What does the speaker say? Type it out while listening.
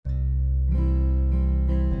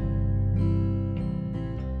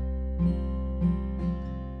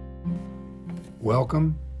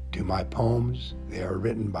Welcome to my poems. They are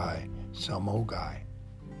written by some old guy.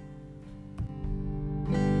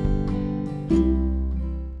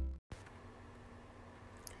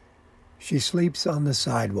 She sleeps on the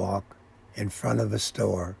sidewalk in front of a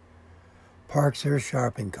store, parks her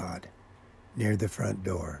shopping cart near the front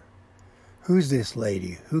door. Who's this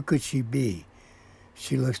lady? Who could she be?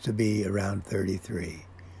 She looks to be around 33.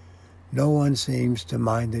 No one seems to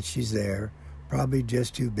mind that she's there, probably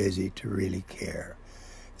just too busy to really care.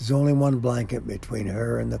 There's only one blanket between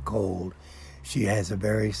her and the cold. She has a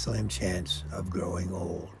very slim chance of growing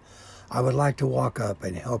old. I would like to walk up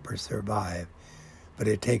and help her survive, but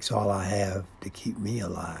it takes all I have to keep me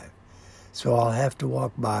alive. So I'll have to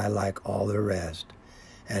walk by like all the rest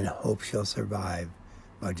and hope she'll survive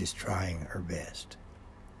by just trying her best.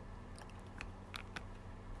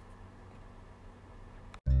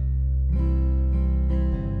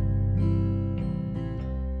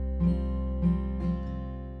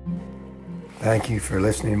 Thank you for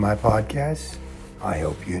listening to my podcasts. I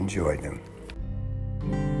hope you enjoyed them.